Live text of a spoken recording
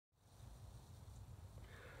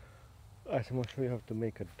I'm going to show you how to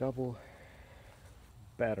make a double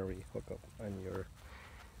battery hookup on your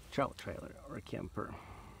travel trailer or camper.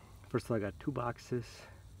 First of all, I got 2 boxes.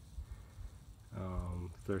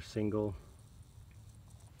 They're single.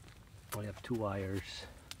 I have 2 wires.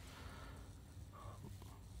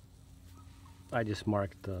 I just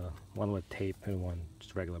marked one with tape and one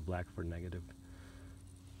just regular black for negative.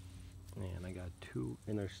 And I got 2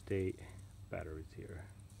 Interstate batteries here,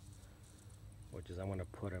 which is I'm going to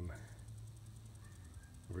put them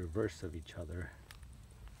reverse of each other,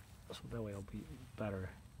 so that way it'll be better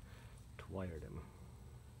to wire them.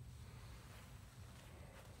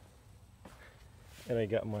 And I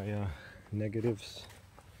got my negatives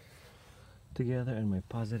together and my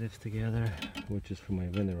positives together, which is for my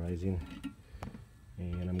winterizing.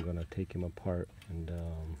 And I'm gonna take them apart and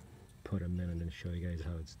put them in and then show you guys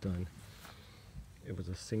how it's done. It was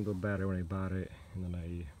a single battery when I bought it, and then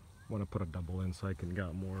I want to put a double in so I can get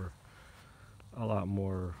a lot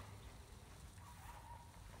more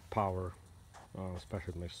power,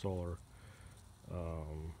 especially with my solar.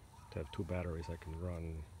 To have 2 batteries I can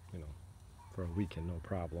run, you know, for a weekend, no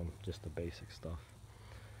problem, just the basic stuff.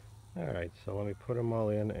 Alright, so let me put them all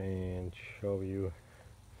in and show you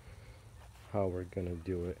how we're gonna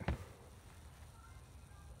do it.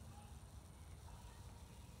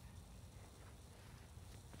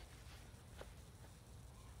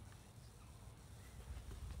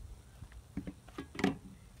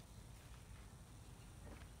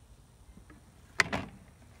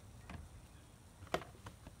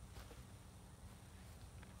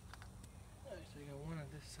 Alright, so you got one on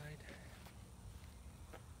this side.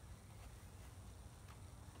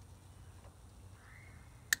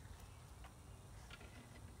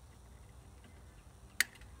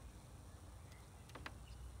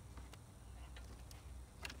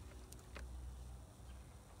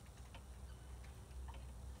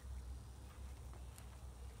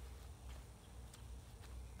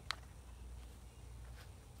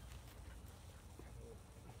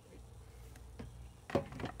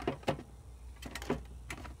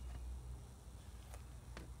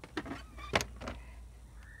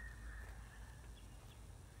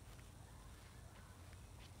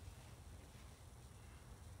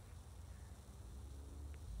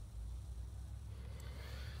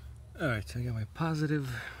 Alright, so I got my positive,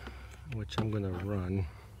 which I'm gonna run.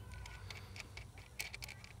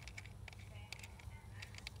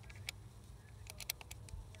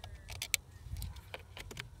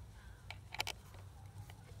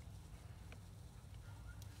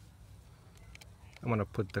 I'm gonna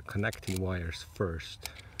put the connecting wires first,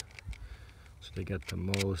 so they get the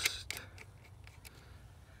most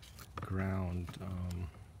ground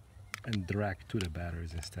and direct to the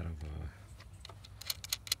batteries instead of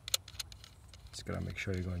just gotta make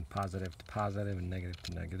sure you're going positive to positive and negative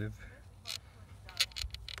to negative.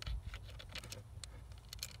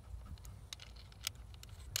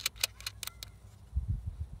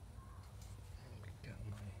 Got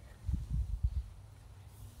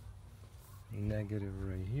my negative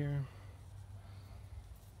right here.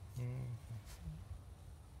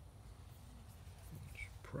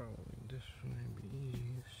 Probably this one may be easiest.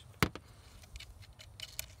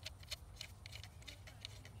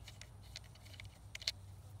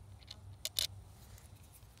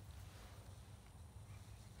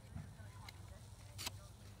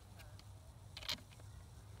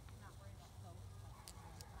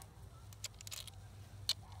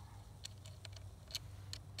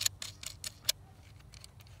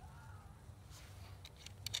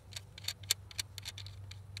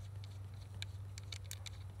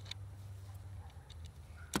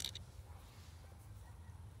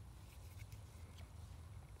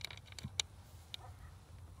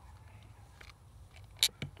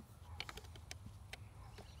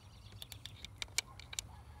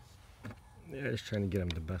 Yeah, just trying to get them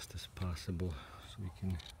the best as possible so we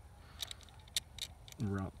can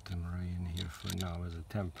route them right in here for now as a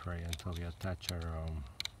temporary until we attach our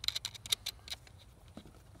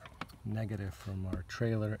negative from our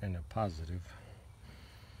trailer and a positive.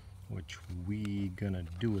 Which we gonna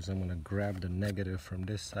do is I'm gonna grab the negative from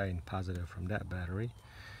this side and positive from that battery.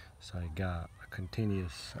 So I got a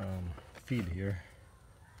continuous feed here,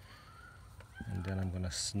 and then I'm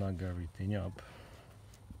gonna snug everything up.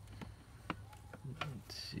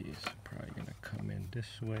 Let's see, it's probably gonna come in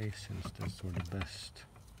this way since that's sort of the best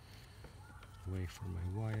way for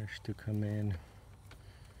my wires to come in.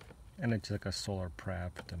 And it's like a solar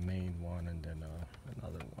prep, the main one, and then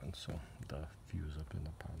another one, so the fuse up in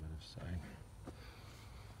the positive side.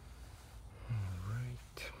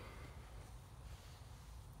 Alright.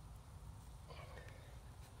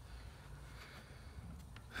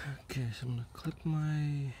 Okay, so I'm gonna clip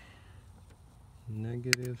my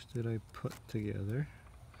negatives that I put together,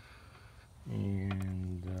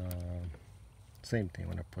 and same thing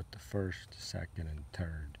when I put the first, second, and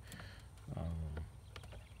third.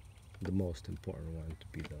 The most important one to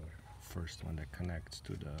be the first one that connects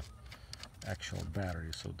to the actual battery,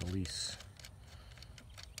 so the least,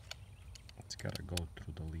 it's gotta go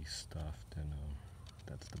through the least stuff, then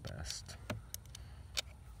that's the best.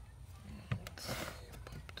 Let's see,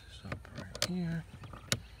 pump this up right here.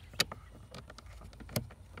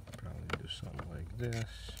 Probably do something like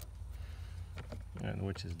this, and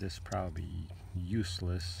which is this probably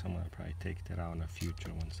useless. I'm gonna probably take that out in the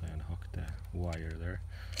future once I unhook the wire there,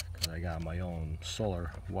 because I got my own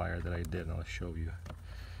solar wire that I did, and I'll show you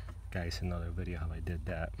guys another video how I did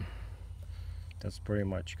that. That's pretty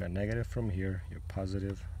much, you got negative from here, your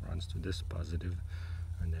positive runs to this positive,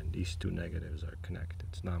 and then these two negatives are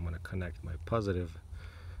connected. So now I'm going to connect my positive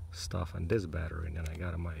stuff on this battery, and then I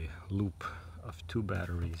got my loop of two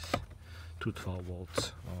batteries, 212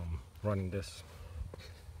 volts, running this.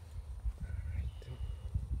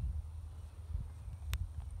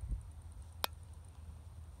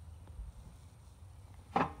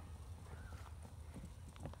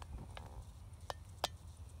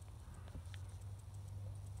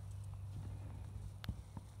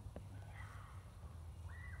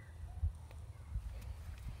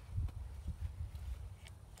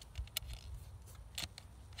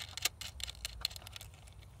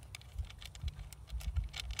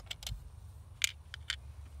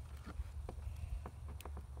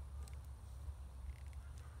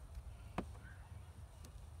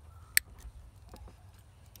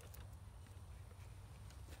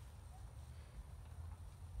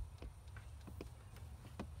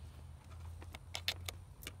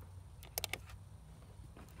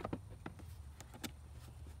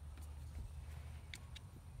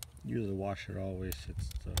 Use a washer always. It's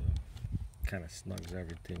kind of snugs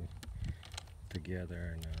everything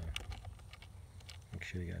together, and make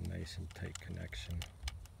sure you got a nice and tight connection.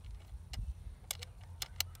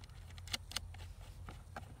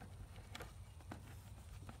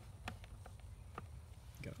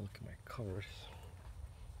 Gotta look at my covers.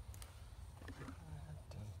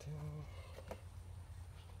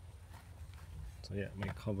 So yeah, my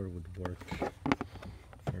cover would work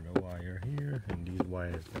for the wire here, and these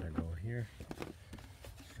wires gotta go here,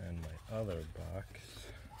 and my other box,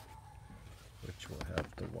 which will have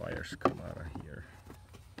the wires come out of here.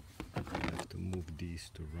 I have to move these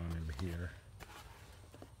to run in here.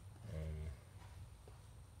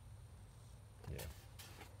 Yeah,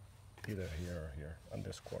 either here or here, on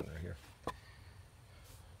this corner here.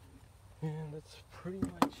 And that's pretty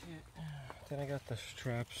much it. Then I got the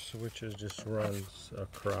straps, which is just runs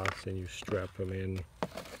across, and you strap them in,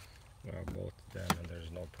 both of them, and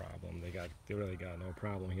there's no problem. They really got no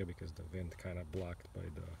problem here because the vent kind of blocked by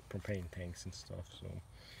the propane tanks and stuff.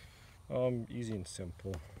 So easy and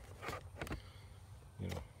simple, you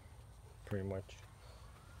know, pretty much.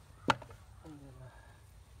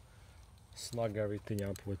 Snug everything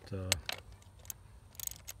up with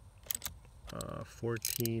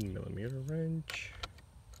 14mm wrench.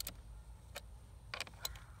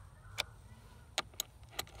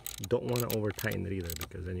 Don't want to over tighten it either,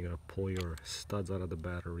 because then you're going to pull your studs out of the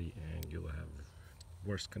battery and you'll have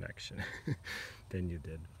worse connection than you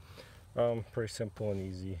did. Pretty simple and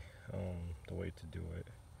easy, the way to do it.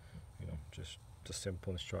 You know, just the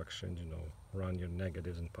simple instructions, you know, run your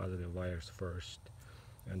negatives and positive wires first,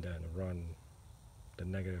 and then run the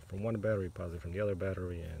negative from one battery, positive from the other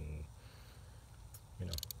battery, and you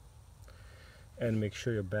know, and make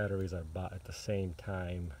sure your batteries are bought at the same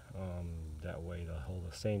time. That way they'll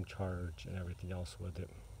hold the same charge and everything else with it.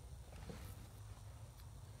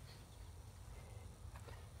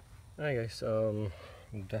 Alright guys,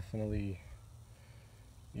 definitely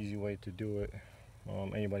easy way to do it.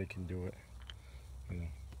 Anybody can do it, you know,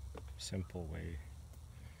 simple way.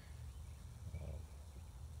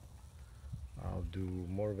 I'll do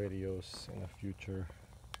more videos in the future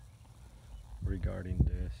regarding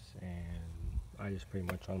this, and I just pretty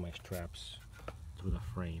much run my straps through the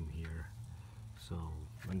frame here, so,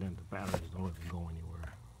 and then the batteries don't really go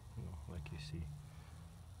anywhere, you know, like you see.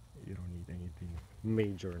 You don't need anything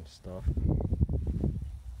major and stuff.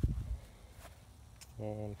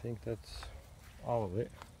 I think that's all of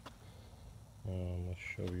it. I'll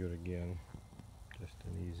show you it again. Just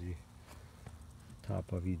an easy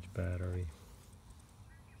top of each battery.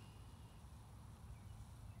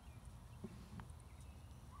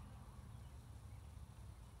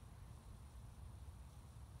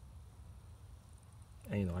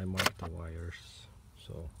 And you know, I mark the wires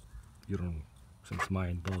so you don't since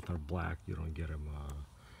mine both are black, you don't get them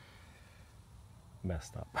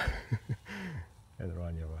messed up and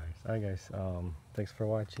run your wires. Alright guys, thanks for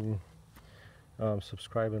watching.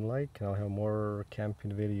 Subscribe and like, and I'll have more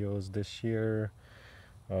camping videos this year.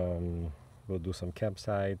 We'll do some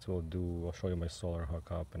campsites, I'll show you my solar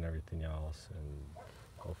hookup and everything else, and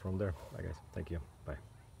go from there. Alright guys, thank you, bye.